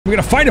We're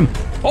gonna fight him.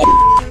 Oh,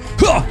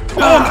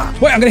 oh,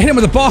 wait, I'm gonna hit him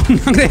with a bong. I'm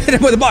gonna hit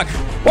him with a bong.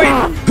 Wait,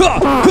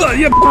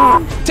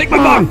 yeah. Take my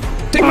bong.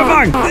 Take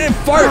my bong.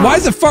 Fart. Why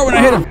does it fart when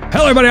I hit him?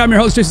 Hello, everybody. I'm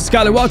your host,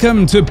 Skyler.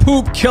 Welcome to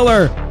Poop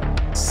Killer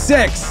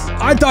 6.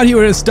 I thought he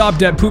would have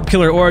stopped at Poop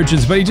Killer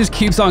Origins, but he just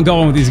keeps on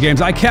going with these games.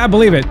 I can't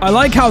believe it. I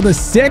like how the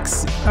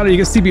 6, I don't know, you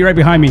can see me right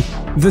behind me.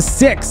 The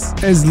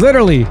 6 is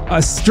literally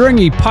a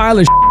stringy pile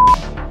of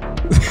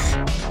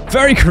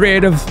Very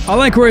creative. I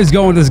like where he's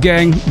going with this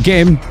game.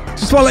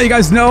 Just want to let you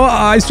guys know,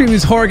 I stream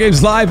these horror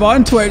games live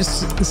on Twitch,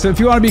 so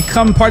if you want to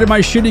become part of my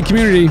shitty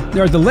community,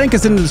 the link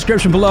is in the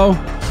description below.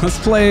 Let's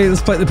play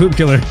the Poop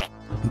Killer.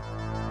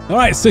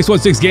 Alright,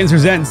 616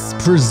 Games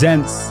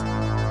presents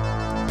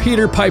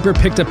Peter Piper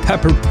Picked a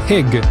Pepper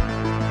Pig.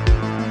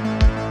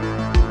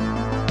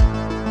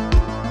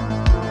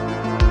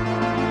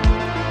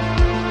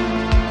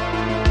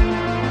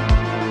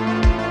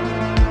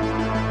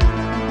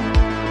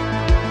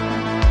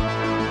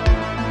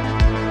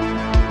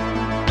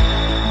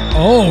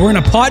 Oh, we're in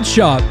a pot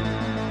shop.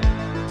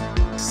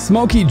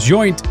 Smoky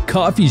Joint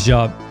Coffee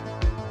Shop.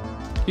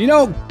 You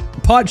know,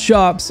 pot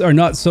shops are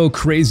not so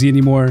crazy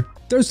anymore.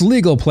 There's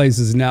legal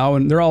places now,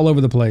 and they're all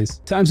over the place.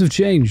 Times have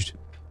changed.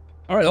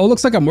 All right, oh,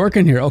 looks like I'm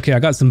working here. Okay, I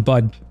got some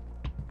bud.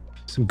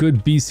 Some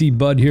good BC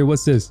bud here.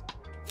 What's this?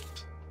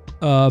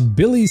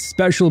 Billy's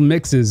Special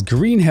Mixes.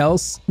 Green Hell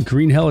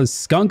is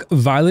Skunk,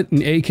 Violet,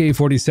 and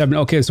AK-47.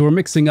 Okay, so we're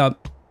mixing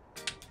up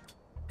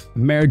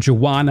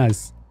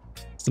marijuanas.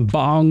 Some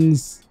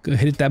bongs. Go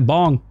hit that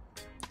bong.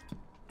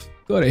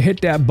 Go to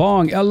hit that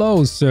bong.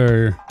 Hello,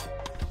 sir.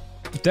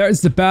 There's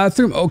the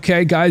bathroom.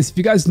 Okay, guys, if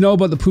you guys know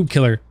about the Poop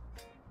Killer,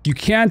 you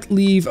can't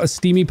leave a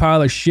steamy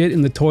pile of shit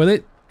in the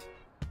toilet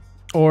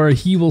or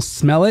he will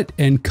smell it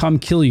and come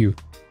kill you.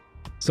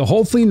 So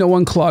hopefully no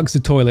one clogs the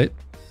toilet.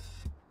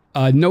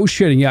 No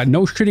shitting. Yeah,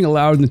 no shitting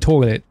allowed in the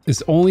toilet.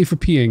 It's only for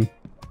peeing.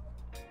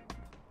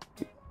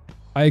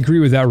 I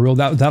agree with that rule.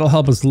 That'll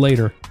help us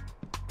later.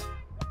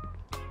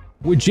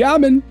 We're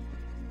jamming.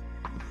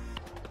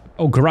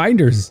 Oh,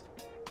 grinders.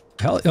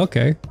 Hell,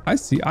 okay. I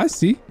see.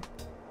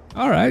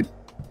 All right.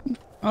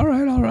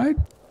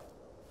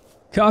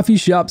 Coffee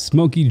shop,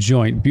 smoky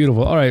joint.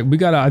 Beautiful. All right,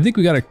 I think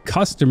we got a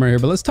customer here,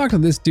 but let's talk to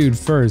this dude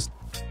first.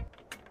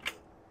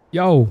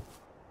 Yo.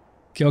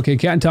 Okay,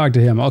 can't talk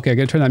to him. Okay, I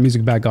gotta turn that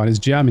music back on. It's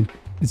jamming.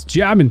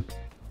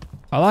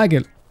 I like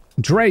it.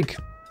 Drake.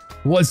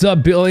 What's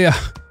up, Billy?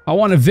 I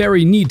want a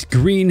very neat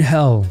green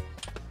hell.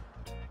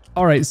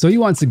 All right, so he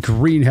wants a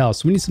green hell.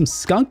 So we need some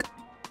skunk,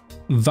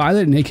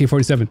 violet, and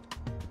AK-47.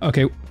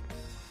 Okay,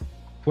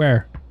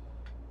 where?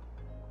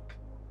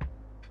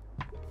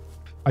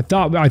 I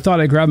thought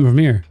I grabbed them from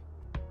here.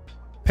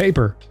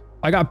 Paper.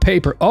 I got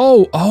paper.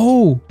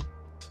 Oh!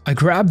 I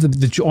grabbed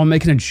I'm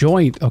making a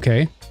joint.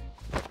 Okay.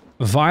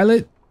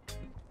 Violet,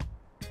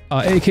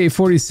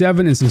 AK-47,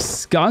 and some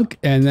skunk,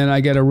 and then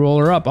I get a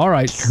roller up. All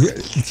right.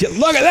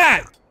 Look at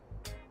that!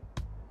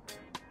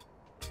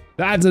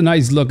 That's a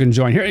nice looking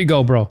joint. Here you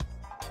go, bro.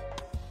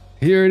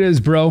 Here it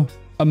is, bro.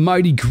 A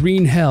mighty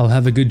green hell.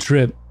 Have a good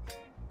trip.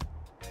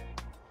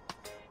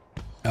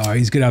 Oh,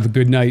 he's gonna have a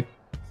good night.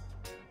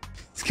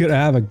 He's gonna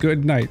have a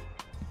good night.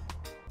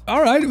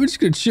 All right, we're just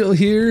gonna chill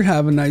here,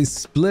 have a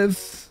nice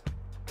spliff.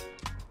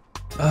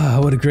 Ah,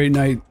 what a great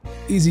night.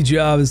 Easy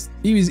job.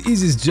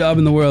 Easiest job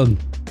in the world.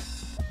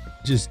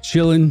 Just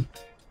chilling,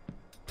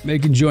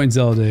 making joints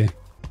all day.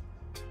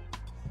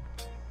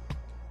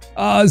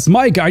 It's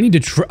Mike. I need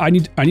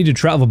to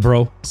travel,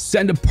 bro.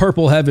 Send a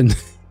purple heaven.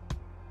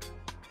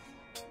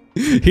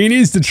 He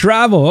needs to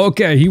travel.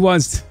 Okay, he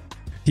wants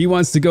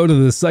to go to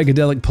the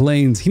psychedelic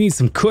plains. He needs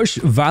some kush,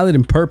 violet,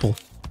 and purple.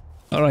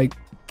 All right,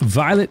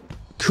 violet,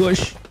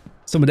 kush,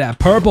 some of that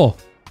purple.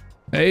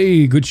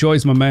 Hey, good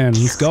choice, my man.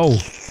 Let's go.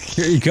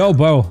 Here you go,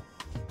 bro.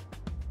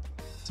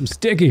 Some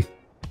sticky.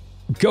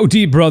 Go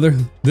deep, brother.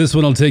 This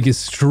one will take you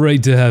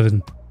straight to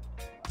heaven.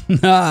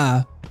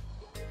 Nah.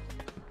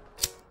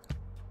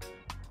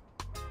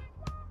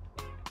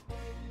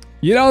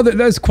 You know,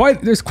 there's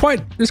quite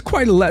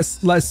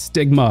less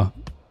stigma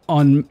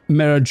on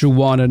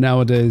marijuana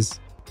nowadays.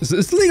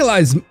 It's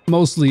legalized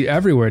mostly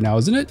everywhere now,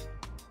 isn't it?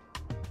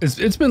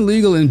 It's been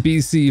legal in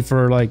BC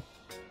for like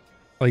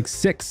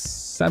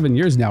 6-7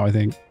 years now, I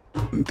think.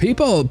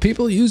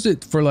 People use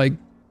it for like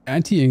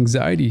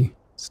anti-anxiety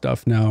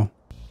stuff now.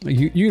 Like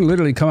you can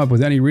literally come up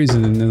with any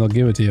reason and then they'll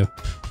give it to you.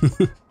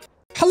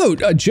 Hello,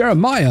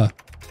 Jeremiah.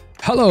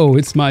 Hello,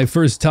 it's my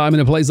first time in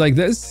a place like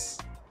this.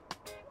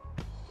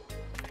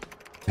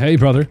 Hey,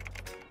 brother.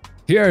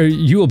 Here,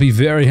 you will be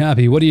very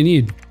happy. What do you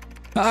need?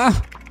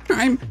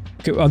 Okay,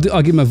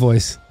 I'll give my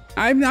voice.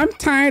 I'm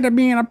tired of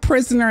being a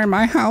prisoner in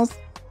my house.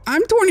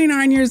 I'm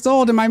 29 years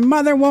old and my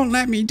mother won't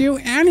let me do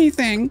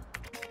anything.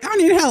 I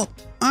need help.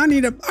 I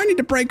need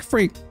to break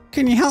free.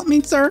 Can you help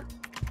me, sir?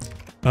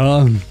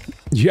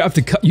 You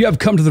have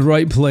come to the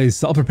right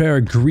place. I'll prepare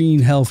a green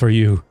hell for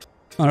you.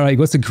 All right,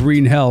 what's a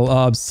green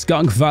hell?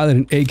 Skunk, violet,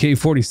 and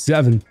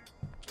AK-47.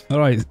 All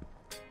right.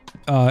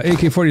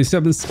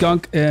 AK-47,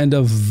 skunk, and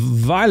a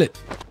violet.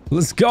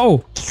 Let's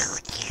go.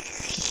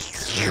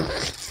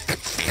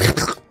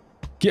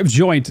 Give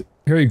joint.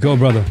 Here you go,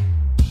 brother.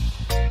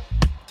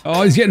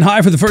 Oh, he's getting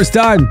high for the first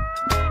time.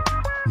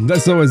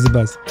 That's always the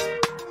best.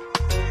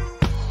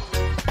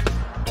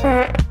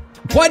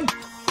 What?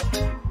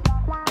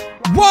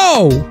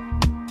 Whoa!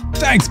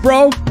 Thanks,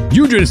 bro.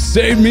 You just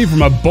saved me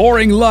from a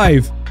boring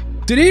life.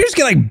 Did he just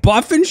get like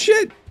buff and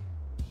shit?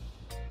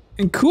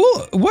 And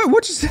cool?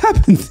 What just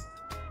happened?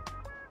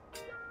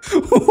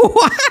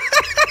 What?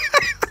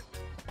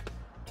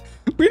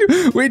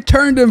 We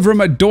turned him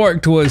from a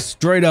dork to a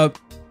straight up,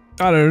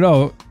 I don't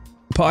know,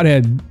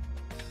 pothead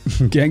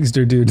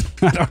gangster dude.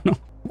 I don't know.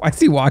 Why is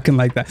he walking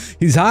like that?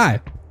 He's high.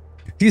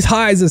 He's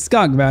high as a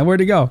skunk, man. Where'd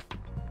he go?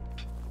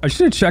 I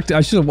should have checked.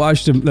 I should have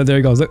watched him. There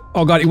he goes.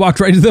 Oh god, he walked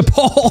right into the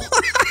pole.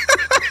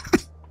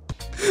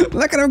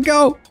 Look at him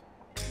go.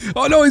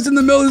 Oh no, he's in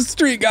the middle of the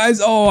street, guys.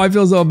 Oh, I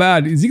feel so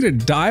bad. Is he gonna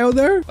die out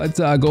there? Let's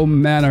go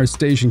man our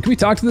station. Can we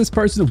talk to this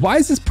person? Why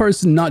is this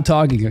person not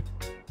talking?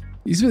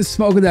 He's been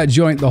smoking that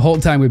joint the whole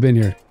time we've been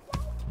here.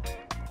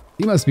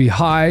 He must be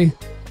high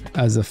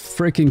as a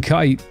freaking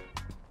kite.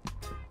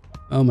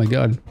 Oh my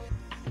god.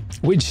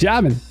 We're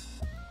jamming.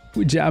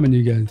 We're jamming,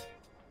 you guys.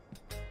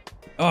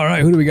 All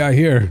right, who do we got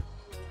here?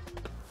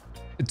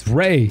 It's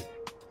Ray.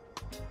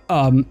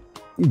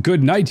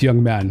 Good night,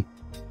 young man.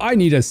 I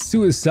need a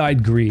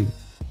suicide green.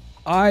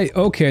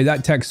 Okay,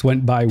 that text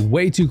went by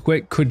way too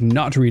quick. Could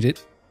not read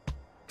it.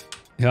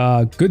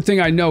 Good thing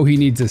I know he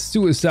needs a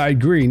suicide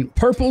green.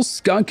 Purple,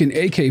 skunk, and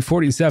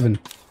AK-47.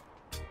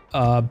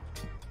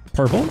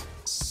 Purple,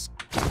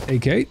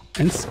 AK,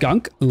 and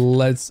skunk.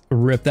 Let's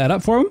rip that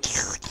up for him.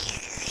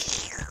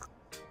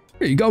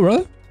 Here you go,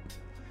 brother.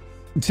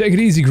 Take it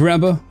easy,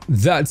 Grandpa.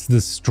 That's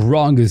the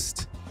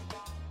strongest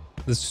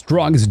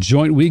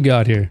joint we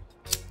got here.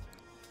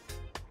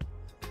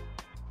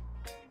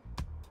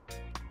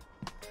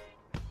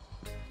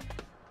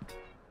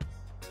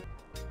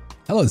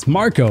 Hello, it's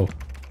Marco.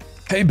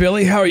 Hey,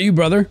 Billy, how are you,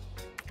 brother?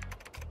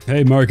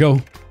 Hey,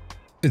 Marco.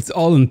 It's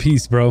all in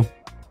peace, bro.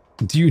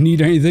 Do you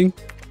need anything?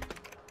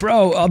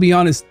 Bro, I'll be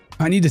honest.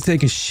 I need to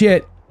take a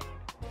shit.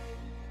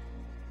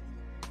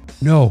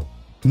 No.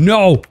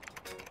 No.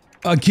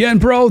 Again,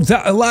 bro.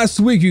 Last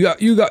week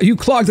you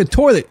clogged the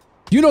toilet.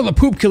 You know the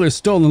poop killer's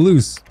still on the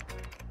loose.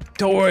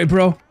 Don't worry,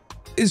 bro.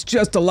 It's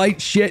just a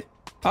light shit.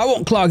 I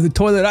won't clog the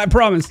toilet, I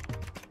promise.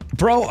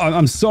 Bro,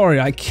 I'm sorry.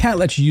 I can't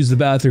let you use the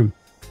bathroom.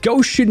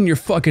 Go shit in your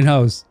fucking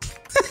house.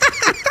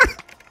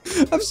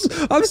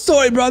 I'm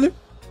sorry, brother.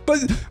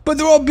 But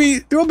there won't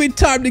be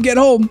time to get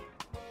home.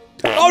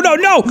 Oh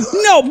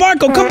no,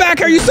 Marco, come back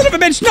here, you son of a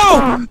bitch,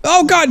 no!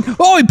 Oh god,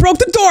 oh, he broke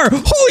the door,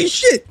 holy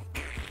shit!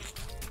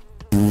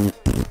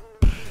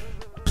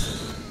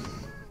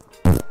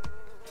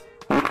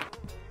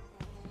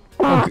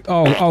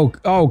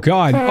 Oh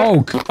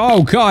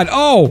god,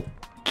 oh!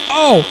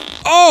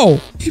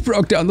 He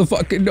broke down the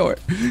fucking door.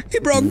 He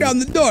broke down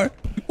the door.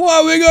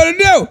 What are we gonna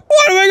do?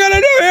 What are we gonna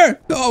do here?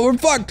 Oh, we're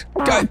fucked.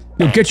 God,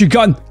 yo, get your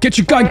gun, get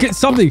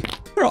something.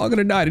 We're all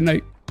gonna die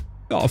tonight.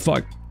 Oh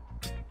fuck.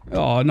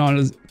 Oh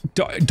no,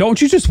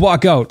 don't you just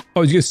walk out.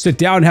 Oh, you just sit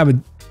down and have a...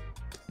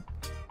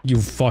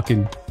 You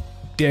fucking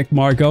dick,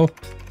 Marco.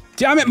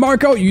 Damn it,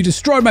 Marco, you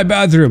destroyed my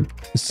bathroom.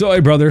 Sorry,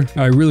 brother,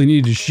 I really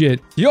needed to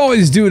shit. You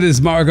always do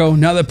this, Marco.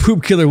 Now the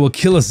poop killer will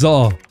kill us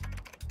all.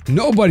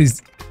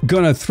 Nobody's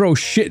gonna throw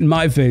shit in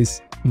my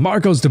face.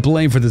 Marco's to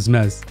blame for this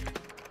mess.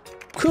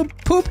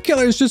 Poop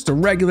killer is just a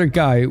regular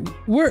guy.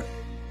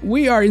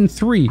 We are in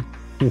three.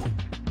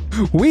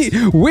 We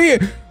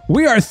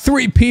are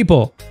three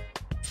people.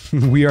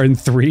 We are in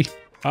three.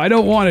 I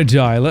don't want to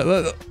die.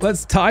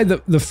 Let's tie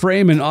the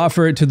frame and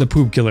offer it to the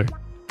poop killer.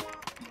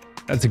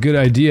 That's a good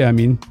idea, I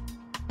mean.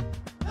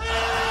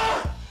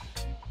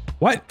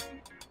 What?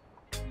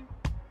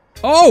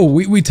 Oh,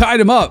 we tied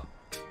him up.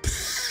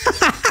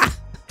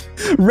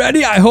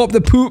 Ready? I hope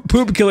the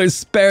poop killer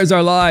spares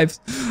our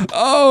lives.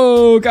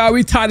 Oh god,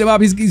 we tied him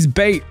up. He's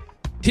bait.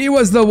 He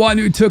was the one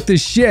who took the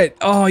shit.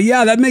 Oh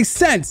yeah, that makes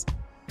sense.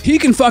 He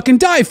can fucking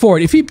die for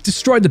it if he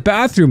destroyed the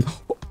bathroom.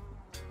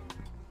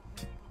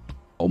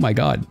 Oh my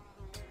god.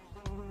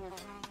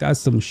 That's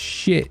some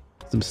shit.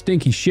 Some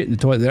stinky shit in the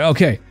toilet there.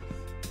 Okay.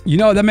 You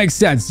know, that makes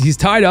sense. He's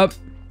tied up.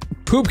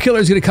 Poop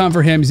killer's gonna come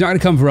for him. He's not gonna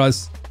come for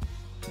us.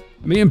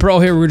 Me and bro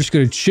here, we're just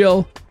gonna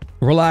chill,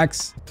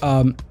 relax.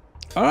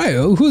 Alright,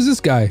 who's this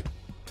guy?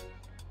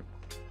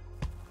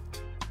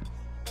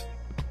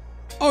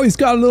 Oh, he's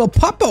got a little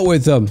papa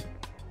with him.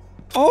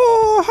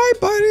 Oh, hi,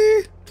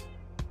 buddy.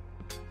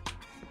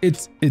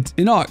 It's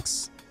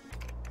Inox.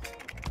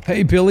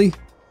 Hey, Billy.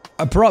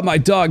 I brought my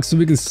dog so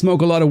we can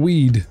smoke a lot of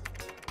weed.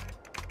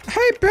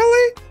 Hey,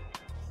 Billy.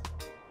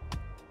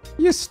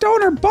 You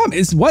stoner bum.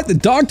 Is what, the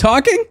dog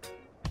talking?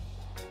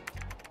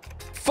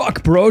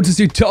 Fuck, bro. Does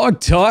your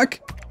dog talk?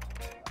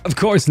 Of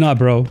course not,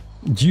 bro.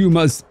 You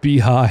must be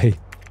high.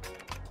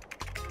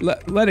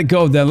 Let it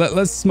go then.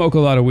 Let's smoke a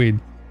lot of weed.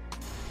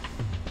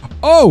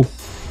 Oh!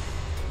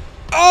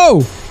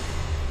 Oh!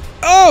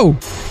 Oh!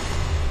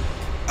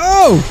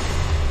 Oh!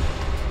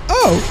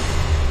 Oh!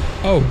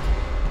 Oh.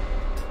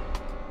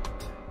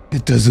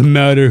 It doesn't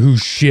matter who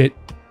shit.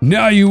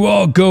 Now you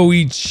all go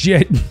eat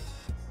shit.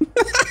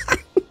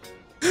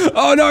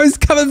 Oh no, he's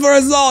coming for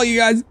us all, you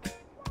guys.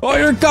 Oh,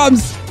 here it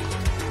comes.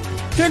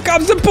 Here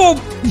comes the poop.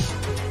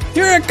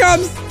 Here it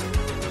comes.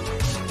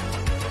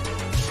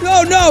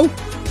 Oh no.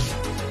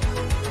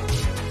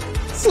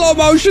 Slow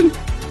motion.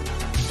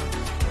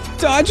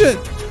 Dodge it.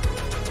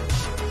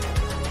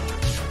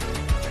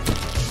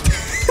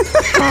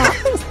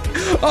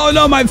 Oh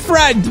no, my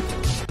friend.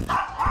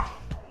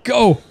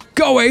 Go.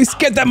 Go, Ace.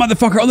 Get that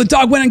motherfucker. Oh, the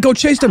dog went and go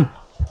chased him.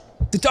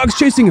 The dog's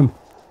chasing him.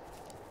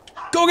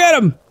 Go get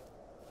him.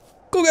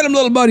 Go get him,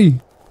 little buddy.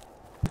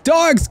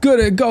 Dog's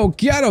gonna go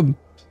get him.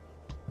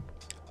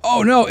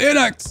 Oh no,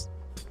 Inex.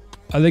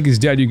 I think he's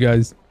dead, you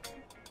guys.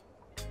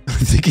 I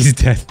think he's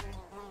dead.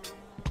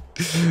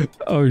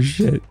 Oh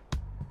shit.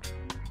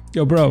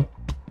 Yo, bro.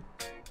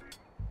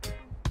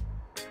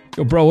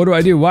 Yo, bro, what do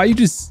I do? Why are you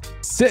just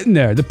sitting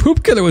there? The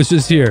poop killer was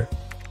just here.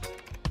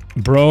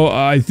 Bro,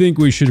 I think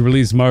we should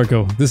release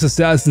Marco. This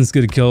assassin's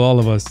gonna kill all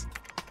of us.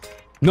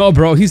 No,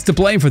 bro, he's to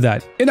blame for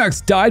that.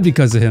 Inox died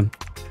because of him.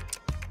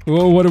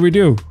 Well, what do we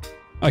do?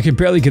 I can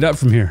barely get up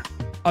from here.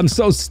 I'm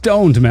so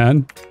stoned,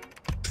 man.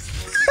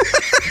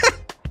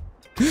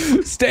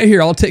 Stay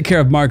here, I'll take care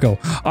of Marco.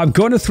 I'm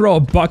going to throw a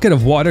bucket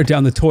of water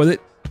down the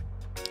toilet.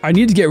 I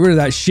need to get rid of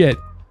that shit.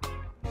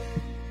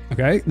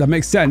 Okay, that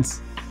makes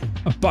sense.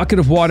 A bucket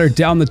of water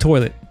down the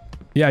toilet.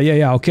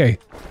 Yeah, okay.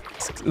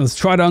 Let's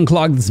try to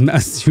unclog this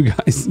mess, you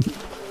guys.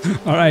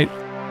 Alright.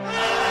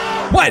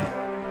 What?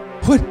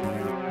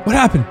 What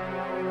happened?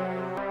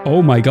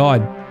 Oh my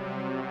god.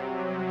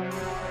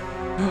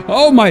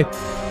 Oh my...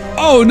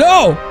 Oh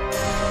no!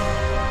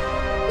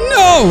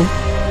 No!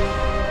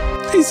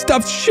 He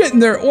stuffed shit in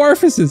their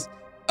orifices.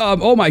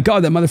 Oh my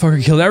god, that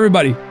motherfucker killed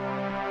everybody.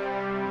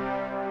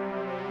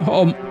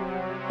 Oh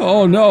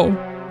no.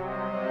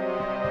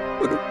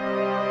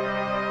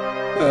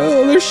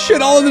 Oh, there's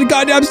shit all over the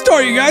goddamn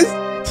store, you guys.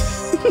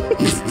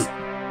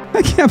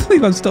 I can't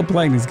believe I'm still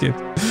playing this game.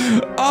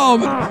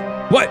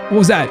 What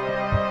was that?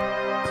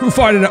 Who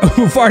farted out?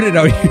 Who farted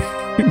out here?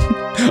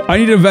 I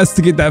need to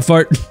investigate that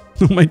fart.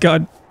 Oh my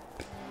god.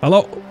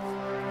 Hello?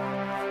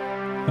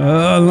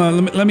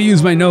 Let me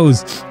use my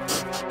nose.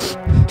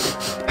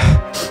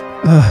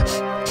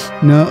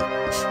 No,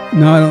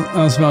 I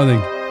don't smell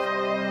anything.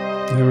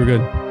 Okay, we're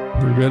good.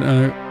 We're good.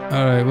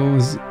 Alright, what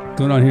was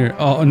going on here?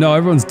 Oh no,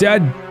 everyone's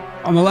dead.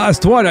 I'm the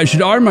last one. I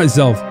should arm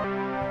myself.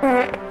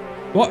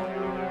 What?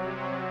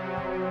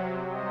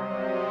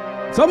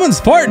 Someone's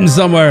farting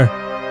somewhere.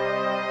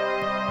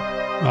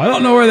 I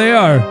don't know where they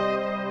are.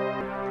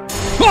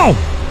 Oh!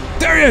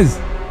 There he is!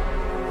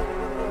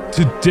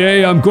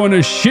 Today I'm going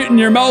to shit in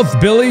your mouth,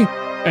 Billy,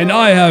 and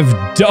I have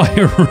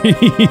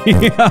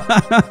diarrhea.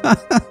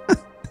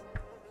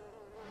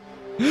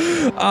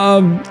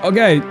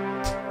 Okay.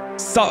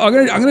 So I'm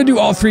gonna do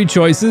all three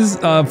choices.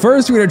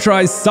 First, we're gonna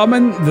try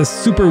summon the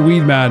Super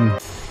Weed Man.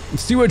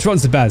 See which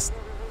one's the best.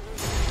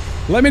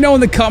 Let me know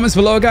in the comments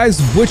below,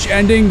 guys, which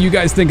ending you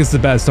guys think is the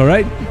best,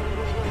 alright?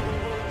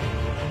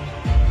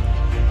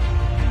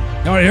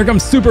 Alright, here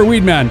comes Super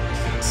Weed Man.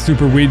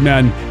 Super Weed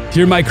Man,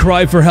 hear my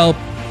cry for help.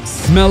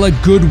 Smell a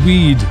good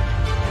weed.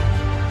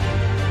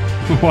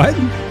 What?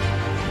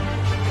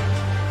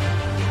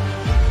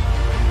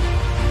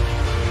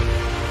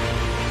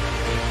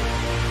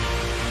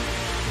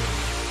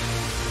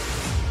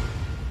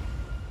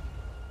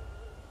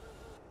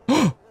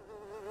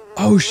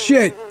 Oh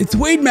shit, it's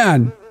Weed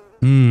Man!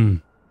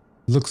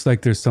 Looks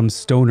like there's some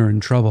stoner in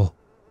trouble.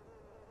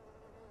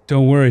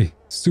 Don't worry,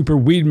 Super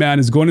Weed Man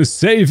is going to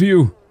save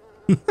you!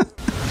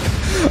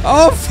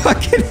 Oh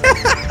fucking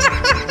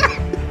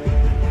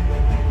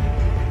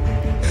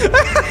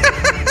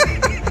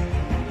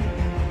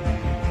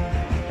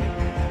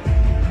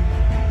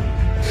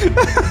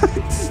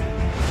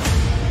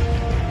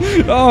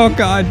Oh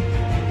god.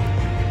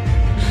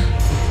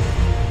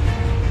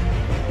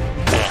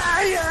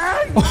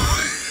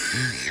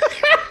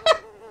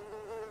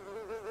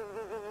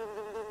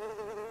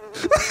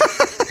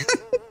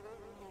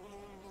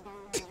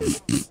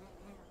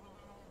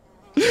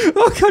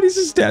 Oh god, he's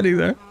just standing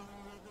there.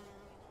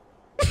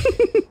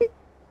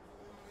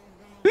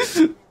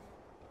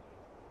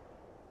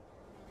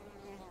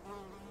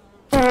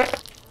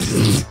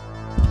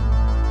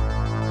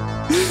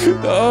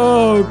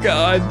 Oh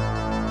god.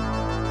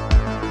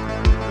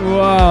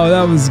 Wow,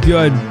 that was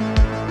good.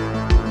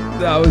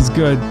 That was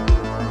good.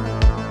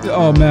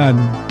 Oh man.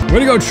 We're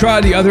gonna go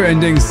try the other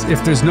endings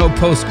if there's no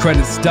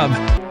post-credit stub.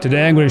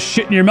 Today I'm gonna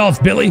shit in your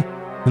mouth, Billy.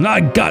 And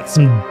I got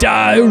some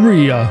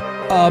diarrhea.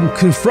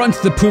 Confront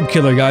the poop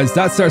killer, guys.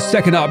 That's our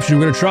second option.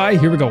 We're gonna try.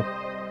 Here we go.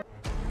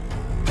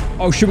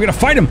 Oh shit, we're gonna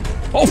fight him.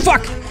 Oh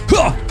fuck.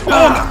 Oh,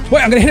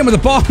 wait, I'm gonna hit him with a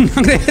bong. I'm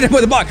gonna hit him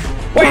with a bong.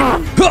 Wait.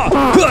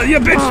 You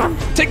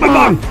bitch. Take my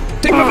bong.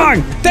 Take my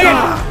bong. Take it.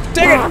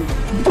 Take it.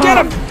 Get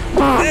him.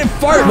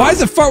 Fart. Why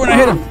does it fart when I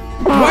hit him?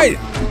 Wait.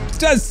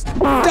 Just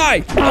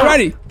die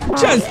already.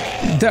 Just.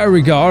 There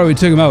we go. Alright, we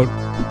took him out.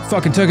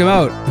 Fucking took him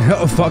out.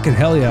 Oh, fucking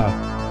hell yeah.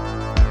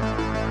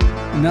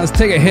 Now let's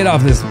take a hit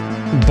off this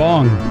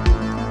bong.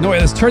 No, wait,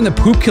 let's turn the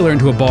poop killer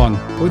into a bong.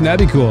 Wouldn't that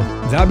be cool?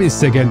 That'd be a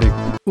sick ending.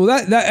 Well,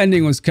 that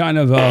ending was kind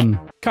of lame.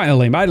 I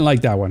didn't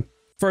like that one.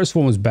 First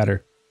one was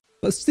better.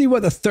 Let's see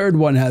what the third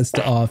one has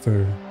to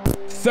offer.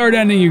 Third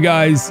ending, you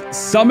guys.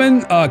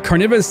 Summon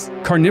carnivorous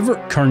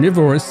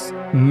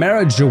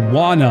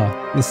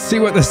marijuana. Let's see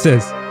what this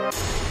is.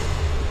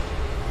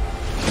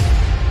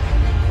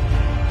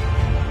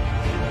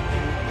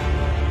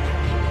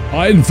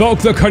 I invoke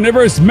the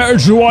carnivorous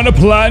marijuana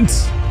plant.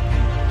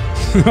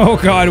 Oh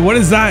god, what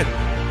is that?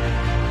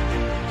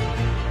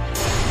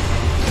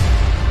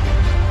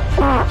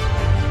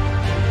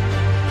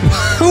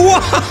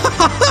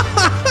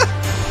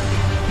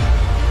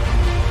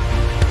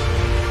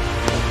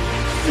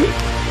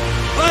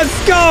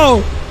 Let's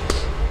go!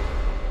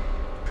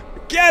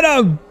 Get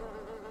him!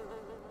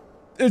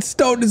 It's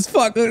stoned as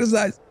fuck. Look at his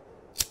eyes.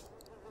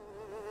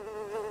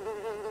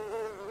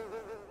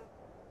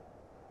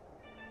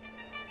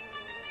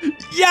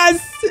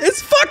 Yes!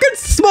 It's fucking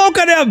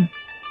smoking him!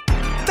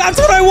 That's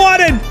what I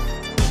wanted!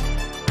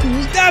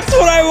 That's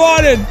what I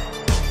wanted!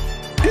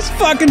 He's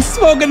fucking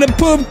smoking the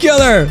poop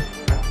killer!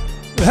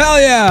 Hell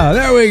yeah!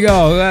 There we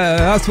go.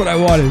 That's what I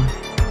wanted.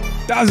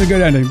 That was a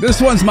good ending.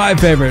 This one's my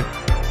favorite.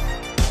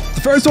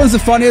 The first one's the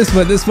funniest,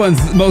 but this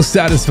one's the most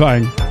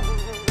satisfying.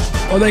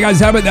 Well, there you guys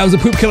have it. That was a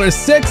Poop Killer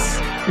 6.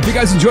 If you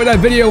guys enjoyed that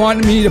video and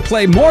wanted me to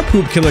play more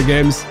Poop Killer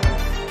games,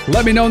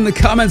 let me know in the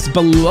comments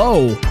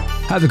below.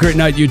 Have a great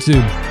night,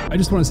 YouTube. I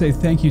just want to say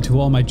thank you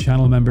to all my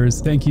channel members.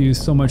 Thank you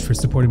so much for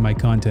supporting my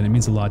content. It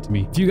means a lot to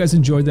me. If you guys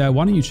enjoyed that,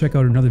 why don't you check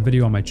out another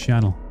video on my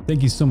channel?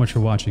 Thank you so much for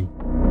watching.